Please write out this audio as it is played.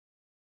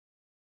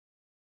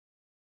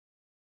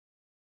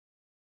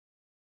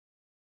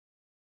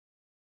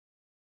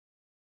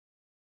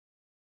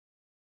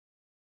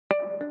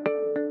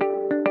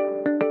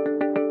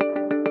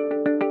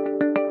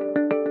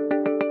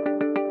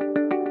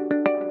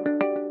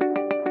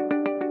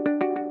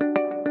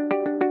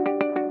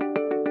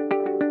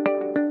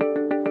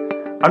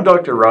I'm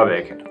Dr. Rob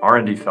Aiken,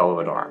 R&D Fellow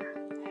at ARM.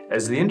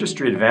 As the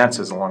industry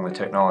advances along the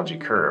technology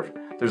curve,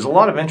 there's a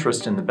lot of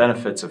interest in the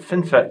benefits of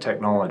Finfet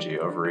technology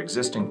over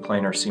existing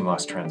planar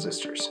CMOS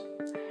transistors.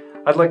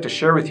 I'd like to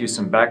share with you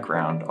some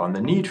background on the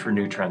need for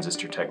new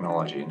transistor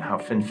technology and how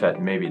Finfet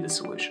may be the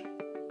solution.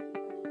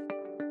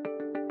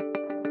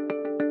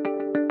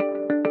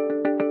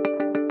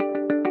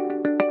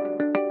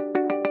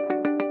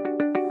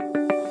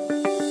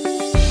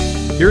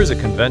 Here is a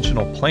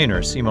conventional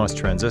planar CMOS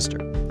transistor.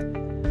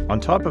 On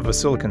top of a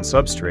silicon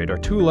substrate are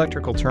two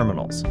electrical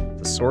terminals,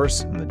 the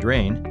source and the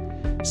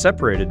drain,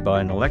 separated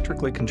by an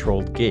electrically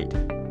controlled gate.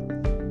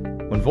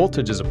 When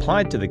voltage is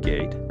applied to the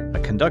gate, a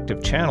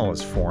conductive channel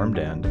is formed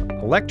and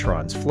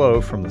electrons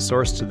flow from the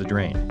source to the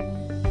drain.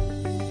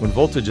 When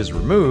voltage is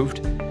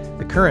removed,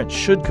 the current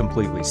should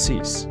completely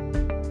cease.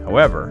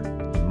 However,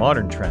 in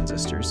modern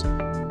transistors,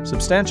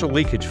 substantial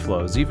leakage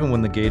flows even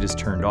when the gate is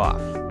turned off.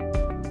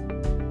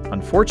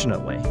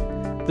 Unfortunately,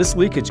 this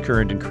leakage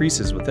current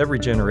increases with every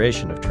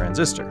generation of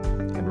transistor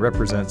and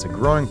represents a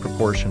growing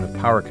proportion of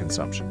power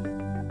consumption.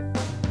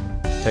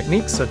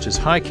 Techniques such as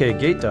high-K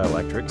gate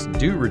dielectrics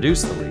do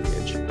reduce the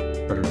leakage,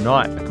 but are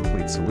not a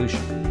complete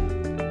solution.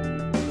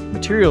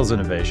 Materials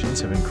innovations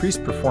have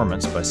increased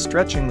performance by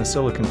stretching the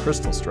silicon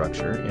crystal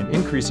structure and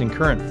increasing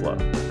current flow.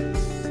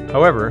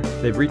 However,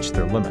 they've reached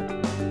their limit.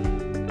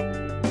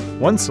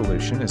 One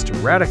solution is to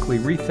radically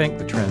rethink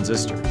the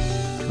transistor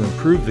to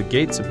improve the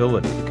gate's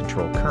ability to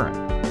control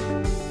current.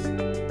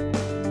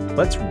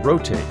 Let's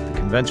rotate the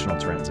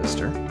conventional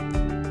transistor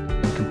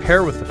and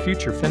compare with the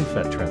future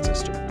Finfet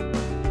transistor.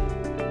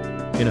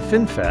 In a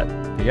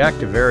Finfet, the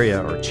active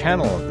area or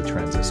channel of the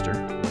transistor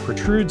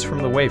protrudes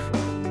from the wafer,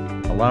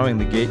 allowing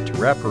the gate to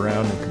wrap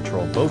around and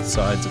control both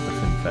sides of the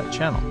Finfet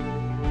channel.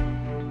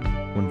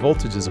 When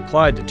voltage is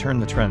applied to turn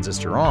the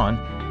transistor on,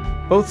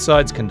 both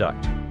sides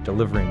conduct,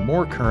 delivering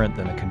more current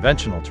than a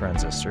conventional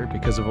transistor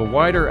because of a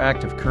wider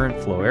active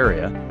current flow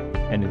area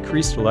and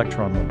increased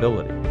electron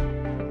mobility.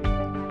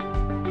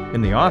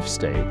 In the off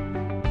state,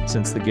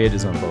 since the gate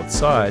is on both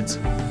sides,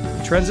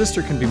 the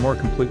transistor can be more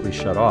completely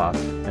shut off,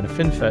 and a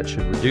Finfet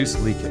should reduce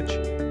leakage,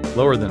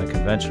 lower than a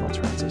conventional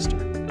transistor.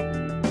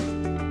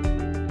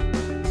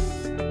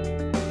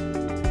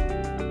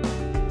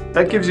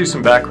 That gives you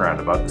some background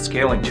about the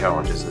scaling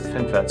challenges that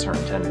Finfets are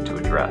intended to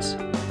address.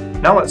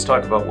 Now let's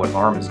talk about what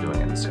ARM is doing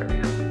in this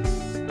area.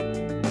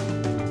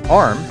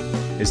 ARM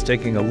is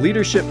taking a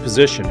leadership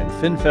position in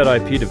Finfet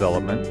IP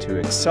development to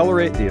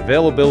accelerate the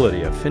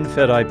availability of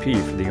Finfet IP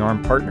for the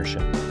ARM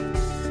partnership.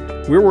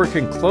 We're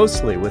working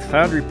closely with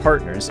foundry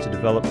partners to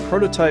develop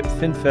prototype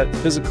Finfet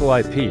physical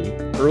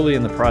IP early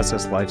in the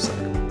process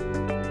lifecycle.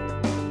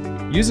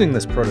 Using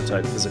this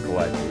prototype physical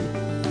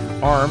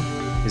IP, ARM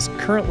is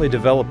currently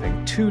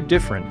developing two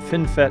different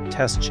Finfet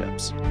test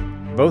chips,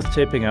 both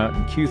taping out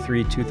in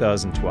Q3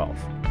 2012.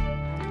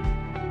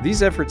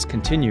 These efforts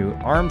continue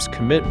ARM's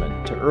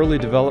commitment to early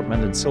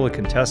development and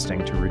silicon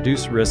testing to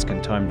reduce risk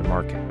and time to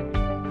market.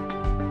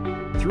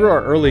 Through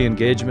our early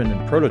engagement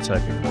and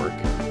prototyping work,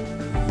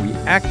 we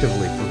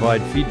actively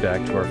provide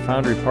feedback to our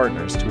foundry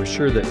partners to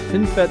assure that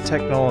Finfet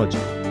technology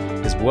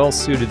is well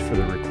suited for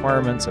the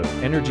requirements of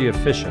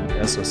energy-efficient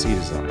SoC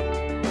design.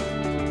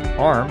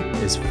 ARM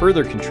is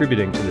further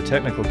contributing to the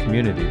technical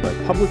community by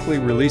publicly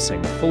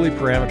releasing a fully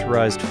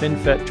parameterized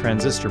Finfet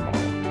transistor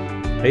model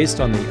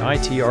based on the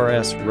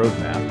ITRS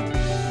roadmap,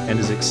 and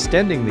is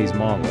extending these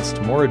models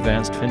to more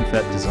advanced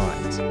Finfet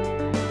designs.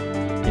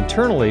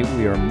 Internally,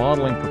 we are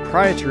modeling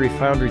proprietary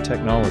foundry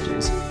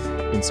technologies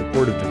in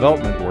support of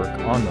development work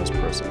on those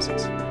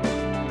processes.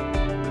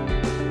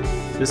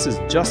 This is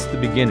just the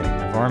beginning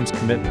of ARM's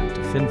commitment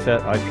to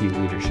Finfet IP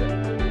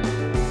leadership.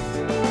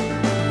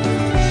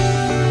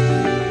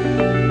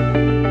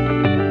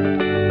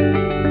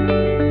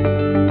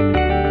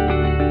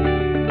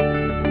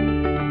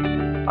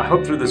 I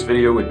hope through this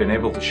video we've been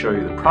able to show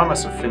you the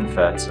promise of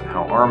Finfets and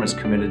how ARM is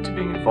committed to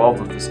being involved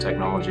with this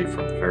technology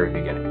from the very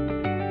beginning.